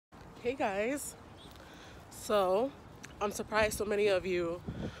Hey guys, so I'm surprised so many of you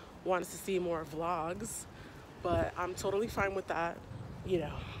wanted to see more vlogs, but I'm totally fine with that. You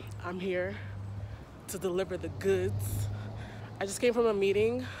know, I'm here to deliver the goods. I just came from a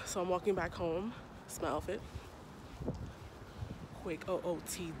meeting, so I'm walking back home. It's my outfit. Quick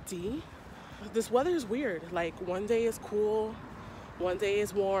OOTD. This weather is weird. Like one day is cool, one day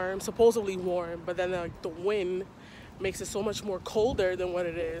is warm, supposedly warm, but then the wind makes it so much more colder than what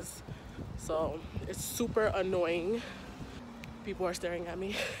it is. So it's super annoying. People are staring at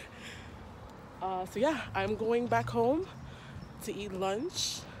me. So yeah, I'm going back home to eat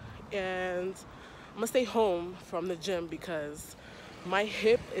lunch, and I'm gonna stay home from the gym because my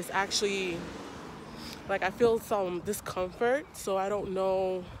hip is actually, like, I feel some discomfort, so I don't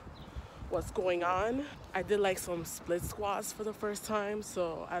know what's going on. I did like some split squats for the first time,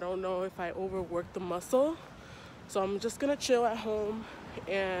 so I don't know if I overworked the muscle. So I'm just gonna chill at home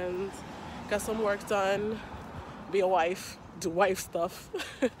and get some work done, be a wife, do wife stuff.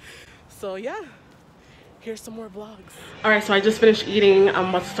 So yeah, here's some more vlogs. All right, so I just finished eating. I'm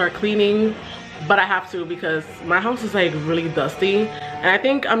about to start cleaning, but I have to because my house is like really dusty, and I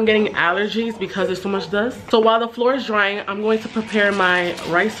think I'm getting allergies because there's so much dust. So while the floor is drying, I'm going to prepare my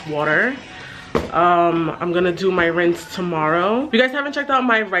rice water. I'm gonna do my rinse tomorrow. If you guys haven't checked out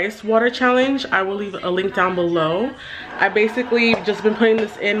my rice water challenge, I will leave a link down below. I basically just been putting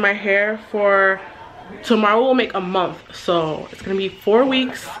this in my hair for, tomorrow will make a month, so it's gonna be 4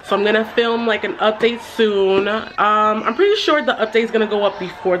 weeks. So I'm gonna film like an update soon. I'm pretty sure the update is gonna go up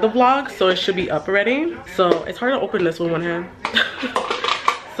before the vlog, so it should be up already. So it's hard to open this with one hand.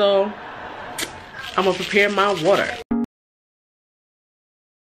 So I'm gonna prepare my water.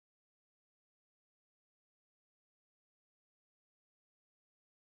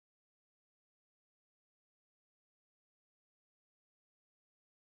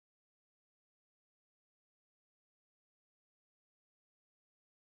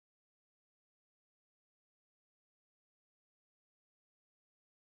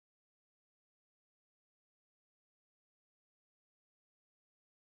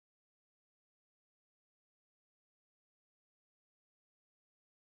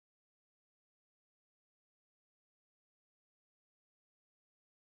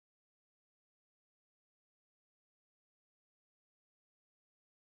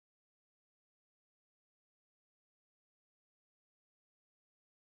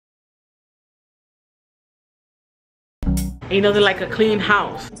 Ain't nothing like a clean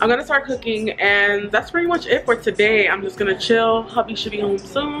house. I'm gonna start cooking, and that's pretty much it for today. I'm just gonna chill. Hubby should be home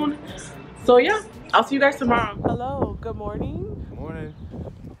soon. So yeah, I'll see you guys tomorrow. Hello, good morning. Good morning.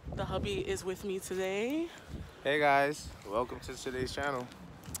 The hubby is with me today. Hey guys, welcome to today's channel.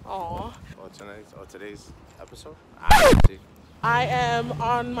 Aw. Or today's episode. I am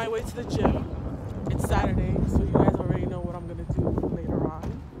on my way to the gym. It's Saturday, so you guys already know what I'm gonna do later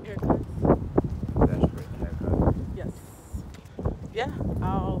on. Haircuts. That's great haircut. Yes. Yeah,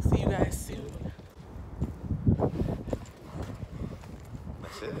 I'll see you guys soon.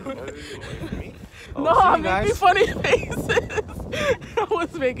 That's it. What are you doing for me? Oh, No, I'm making guys. funny faces. I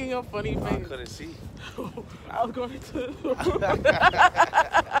was making a funny face. I couldn't see. I was going to.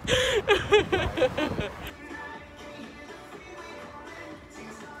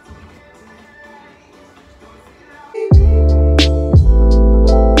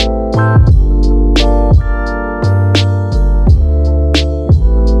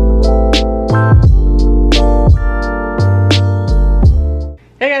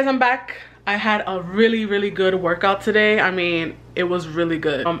 Hey guys, I'm back. I had a really good workout today. I mean, it was really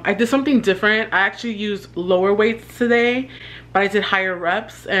good. I did something different. I actually used lower weights today, but I did higher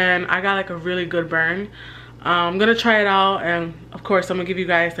reps, and I got like a really good burn. I'm gonna try it out, and of course I'm gonna give you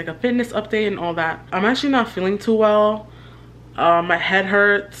guys like a fitness update and all that. I'm actually not feeling too well. My head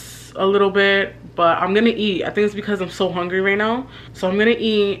hurts a little bit, but I'm gonna eat. I think it's because I'm so hungry right now. So I'm gonna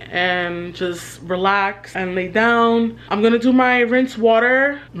eat and just relax and lay down. I'm gonna do my rinse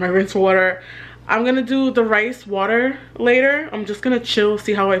water. I'm gonna do the rice water later. I'm just gonna chill,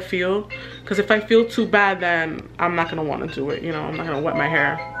 see how I feel. Because if I feel too bad, then I'm not gonna wanna do it. You know, I'm not gonna wet my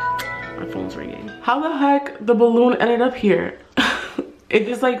hair. My phone's ringing. How the heck the balloon ended up here? It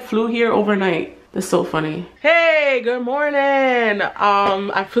just like flew here overnight. That's so funny. Hey, good morning.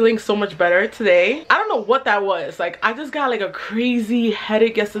 I'm feeling so much better today. I don't know what that was. Like, I just got like a crazy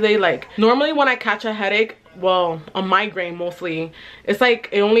headache yesterday. Like, normally when I catch a headache, well, a migraine mostly, it's like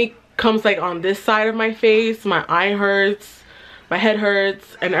it only comes like on this side of my face. My eye hurts, my head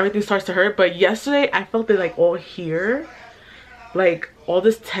hurts, and everything starts to hurt. But yesterday I felt it like all here, like all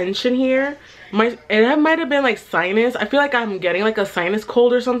this tension here, It might have been like sinus. I feel like I'm getting like a sinus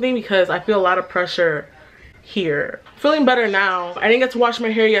cold or something because I feel a lot of pressure here. Feeling better now. I didn't get to wash my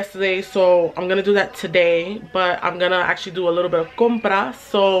hair yesterday, so I'm gonna do that today, but I'm gonna actually do a little bit of compras.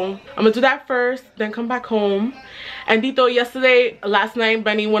 So I'm gonna do that first, then come back home. And Dito, last night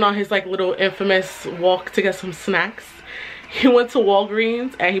Benny went on his like little infamous walk to get some snacks. He went to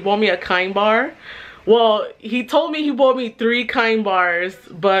Walgreens and he bought me a Kind bar. Well, he told me he bought me 3 Kind bars,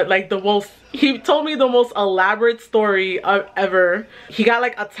 but like he told me the most elaborate story ever. He got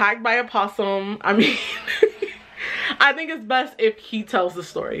like attacked by a possum. I mean, I think it's best if he tells the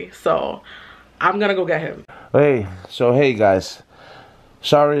story. So I'm gonna go get him. Hey guys.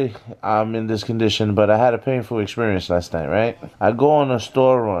 Sorry I'm in this condition, but I had a painful experience last night, right? I go on a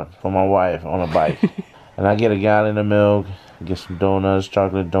store run for my wife on a bike. And I get a gallon of milk, get some donuts,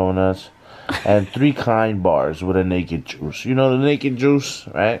 chocolate donuts, and 3 Kind bars with a naked juice. You know the naked juice,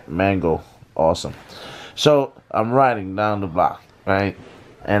 right? Mango. Awesome. So I'm riding down the block, right?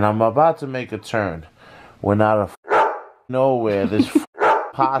 And I'm about to make a turn when out of nowhere this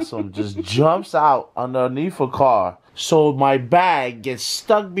possum just jumps out underneath a car. So my bag gets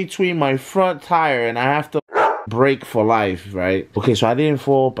stuck between my front tire and I have to brake for life, right? Okay, so I didn't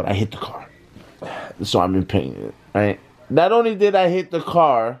fall, but I hit the car. So I'm in pain, right? Not only did I hit the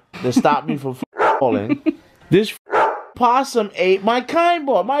car that stopped me from falling, this possum ate my Kind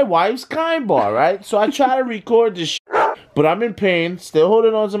bar, my wife's Kind bar, right? So I try to record this but I'm in pain, still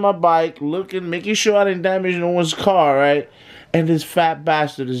holding on to my bike, making sure I didn't damage no one's car, right? And this fat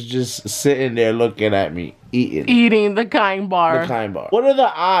bastard is just sitting there looking at me, eating the Kind bar. The Kind bar. What are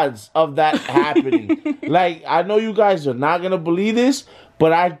the odds of that happening? Like, I know you guys are not gonna believe this,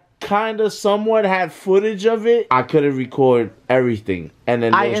 but I kind of somewhat had footage of it. I couldn't record everything, and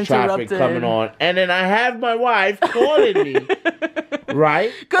then there's traffic coming on, and then I have my wife calling me,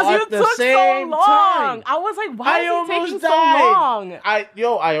 right? Because you took so long. I was like, why is it taking so long?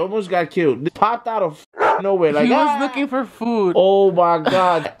 I almost got killed. It popped out of nowhere. Like, he was looking for food. Oh my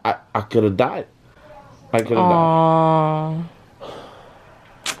god, I could have died. I could have died.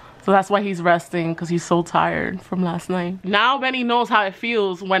 So that's why he's resting, because he's so tired from last night. Now Benny knows how it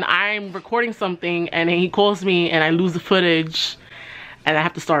feels when I'm recording something and he calls me and I lose the footage and I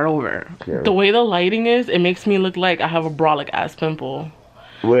have to start over. Yeah. The way the lighting is, it makes me look like I have a brolic ass pimple.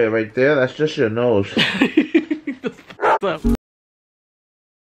 Wait, right there? That's just your nose.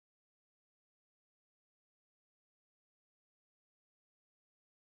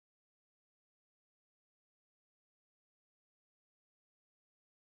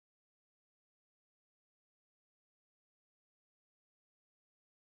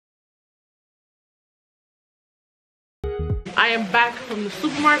 I am back from the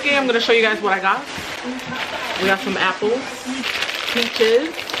supermarket. I'm gonna show you guys what I got. We got some apples,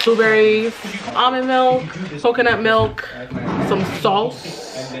 peaches, blueberries, almond milk, coconut milk, some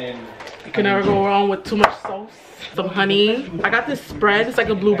sauce. You can never go wrong with too much sauce. Some honey. I got this spread. It's like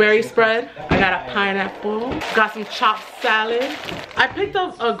a blueberry spread. I got a pineapple. Got some chopped salad. I picked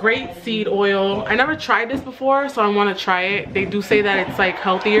up a grape seed oil. I never tried this before, so I want to try it. They do say that it's like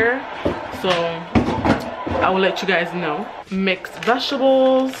healthier, so I will let you guys know. Mixed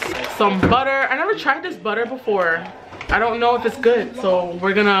vegetables, some butter. I never tried this butter before. I don't know if it's good, so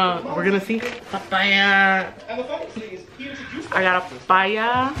we're gonna see. Papaya. I got a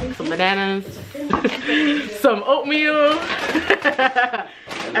papaya, some bananas, some oatmeal,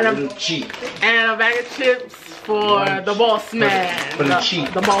 and a bag of chips for the boss man.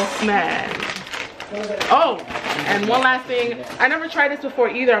 The boss man. Oh, and one last thing. I never tried this before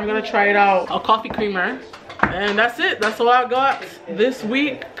either. I'm gonna try it out. A coffee creamer. And that's it. That's all I got this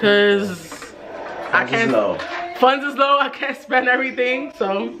week, because I can't. Funds is low. I can't spend everything,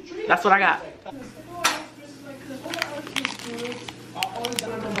 so that's what I got.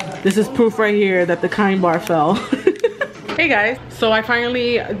 This is proof right here that the Kind bar fell. Hey guys, so I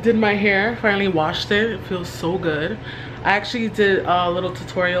finally did my hair. Finally washed it. It feels so good. I actually did a little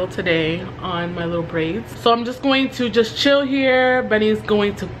tutorial today on my little braids. So I'm just going to chill here. Benny's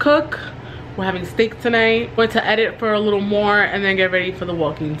going to cook. We're having steak tonight. Going to edit for a little more and then get ready for The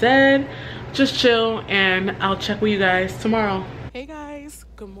Walking Dead. Just chill, and I'll check with you guys tomorrow. Hey guys,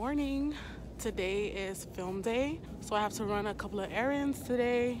 good morning. Today is film day, so I have to run a couple of errands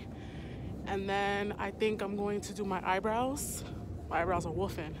today, and then I think I'm going to do my eyebrows. My eyebrows are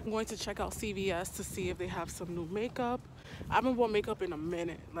woofing. I'm going to check out CVS to see if they have some new makeup. I haven't bought makeup in a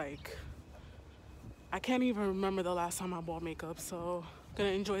minute. Like, I can't even remember the last time I bought makeup, so I'm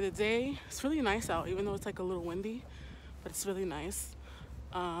gonna enjoy the day. It's really nice out, even though it's like a little windy, but it's really nice.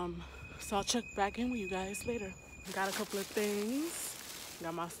 So I'll check back in with you guys later. Got a couple of things.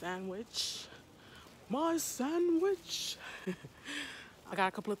 Got my sandwich. my sandwich. I got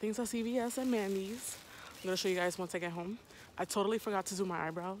a couple of things at CVS and Mandy's. I'm gonna show you guys once I get home. I totally forgot to do my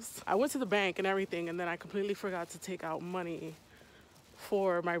eyebrows. I went to the bank and everything, and then I completely forgot to take out money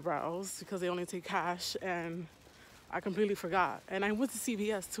for my brows because they only take cash, and I completely forgot. And I went to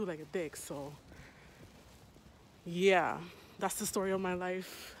CVS too like a dick, so yeah, that's the story of my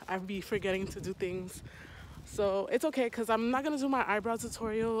life. I'd be forgetting to do things. So it's okay because I'm not gonna do my eyebrow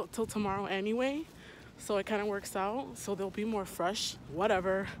tutorial till tomorrow anyway. So it kind of works out. So they'll be more fresh,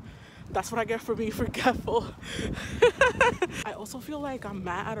 whatever. That's what I get for being forgetful. I also feel like I'm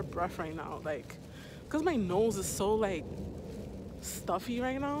mad out of breath right now. Like, because my nose is so like stuffy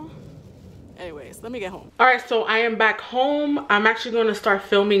right now. Anyways, let me get home. All right, so I am back home. I'm actually going to start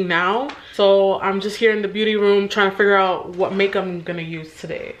filming now. So I'm just here in the beauty room trying to figure out what makeup I'm gonna use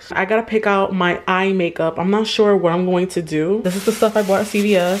today. So I gotta pick out my eye makeup. I'm not sure what I'm going to do. This is the stuff I bought at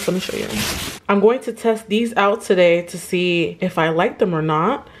CVS. Let me show you. I'm going to test these out today to see if I like them or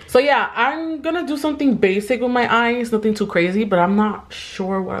not. So yeah, I'm gonna do something basic with my eyes, nothing too crazy, but I'm not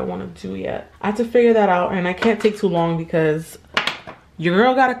sure what I want to do yet. I have to figure that out, and I can't take too long because your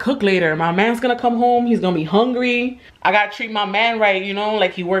girl gotta cook later. My man's gonna come home, he's gonna be hungry. I gotta treat my man right, you know,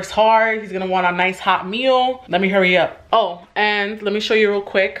 like he works hard. He's gonna want a nice hot meal. Let me hurry up. Oh, and let me show you real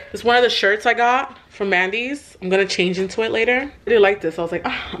quick. It's one of the shirts I got from Mandy's. I'm gonna change into it later. I really like this. I was like,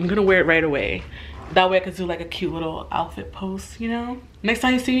 I'm gonna wear it right away. That way I could do like a cute little outfit post, you know? Next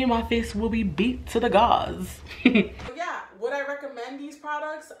time you see me, my face will be beat to the gauze. Yeah, would I recommend these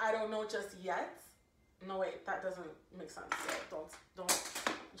products? I don't know just yet. No, wait, that doesn't make sense. So don't,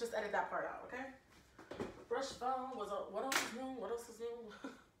 just edit that part out, okay? Brush phone, what else is new? What else is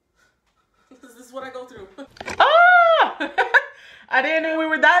new? This is what I go through. Ah! I didn't know we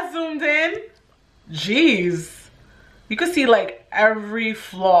were that zoomed in. Jeez. You could see like every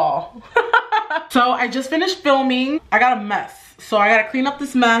flaw. So I just finished filming. I got a mess. So I gotta clean up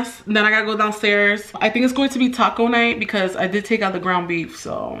this mess. And then I gotta go downstairs. I think it's going to be taco night because I did take out the ground beef.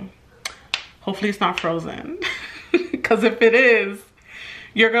 So hopefully it's not frozen. Because if it is,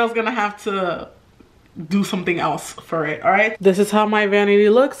 your girl's gonna have to do something else for it, all right? This is how my vanity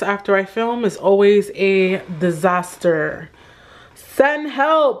looks after I film. It's always a disaster. Send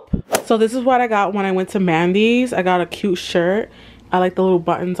help. So this is what I got when I went to Mandy's. I got a cute shirt. I like the little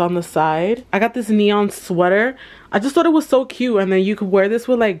buttons on the side. I got this neon sweater. I just thought it was so cute, and then you could wear this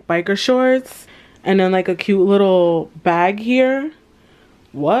with like biker shorts and then like a cute little bag here.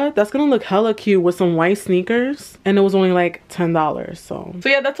 What? That's gonna look hella cute with some white sneakers, and it was only like $10. So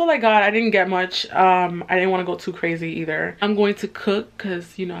yeah, that's all I got. I didn't get much. I didn't want to go too crazy either. I'm going to cook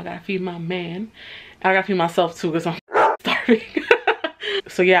because, you know, I gotta feed my man. I gotta feed myself too because I'm starving.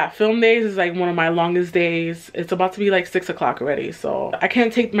 So yeah, film days is like one of my longest days. It's about to be like 6 o'clock already, so I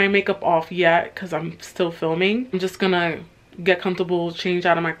can't take my makeup off yet because I'm still filming. I'm just gonna get comfortable, change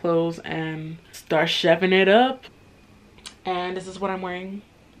out of my clothes, and start chefing it up. And this is what I'm wearing.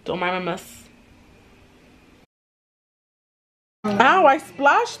 Don't mind my mess. Ow, I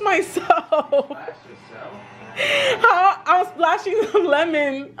splashed myself. How I'm splashing the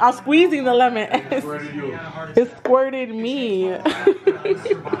lemon. I'm squeezing the lemon. It squirted me.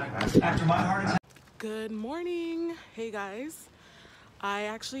 Good morning. Hey guys.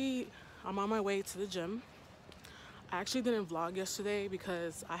 I'm on my way to the gym. I actually didn't vlog yesterday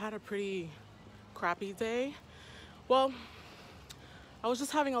because I had a pretty crappy day. Well, I was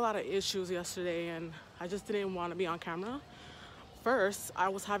just having a lot of issues yesterday and I just didn't want to be on camera. First, I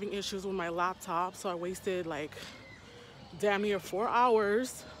was having issues with my laptop, so I wasted like damn near 4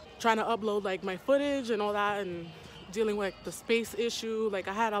 hours trying to upload like my footage and all that, and dealing with the space issue. Like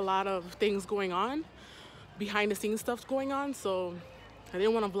I had a lot of things going on, behind the scenes stuff going on, so I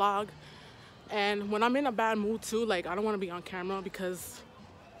didn't want to vlog. And when I'm in a bad mood too, like I don't want to be on camera because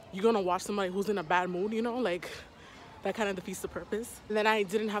you're gonna watch somebody who's in a bad mood, you know, like that kind of defeats the purpose. And then I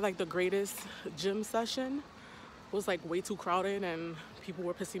didn't have like the greatest gym session. It was like way too crowded and people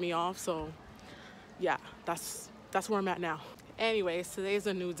were pissing me off. So yeah, that's where I'm at now. Anyways, today's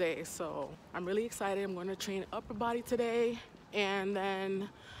a new day, so I'm really excited. I'm going to train upper body today, and then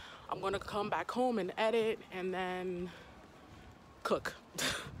I'm going to come back home and edit and then cook.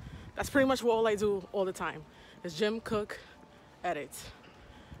 That's pretty much what all I do all the time is gym, cook, edit,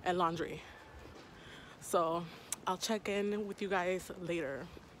 and laundry. So I'll check in with you guys later.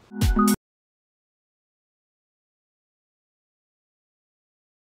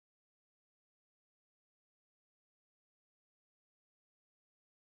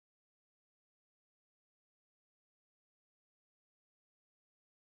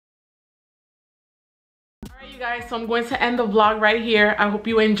 guys, so I'm going to end the vlog right here. I hope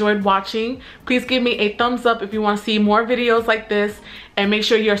you enjoyed watching. Please give me a thumbs up if you want to see more videos like this, and make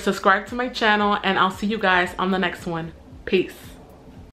sure you're subscribed to my channel, and I'll see you guys on the next one. Peace.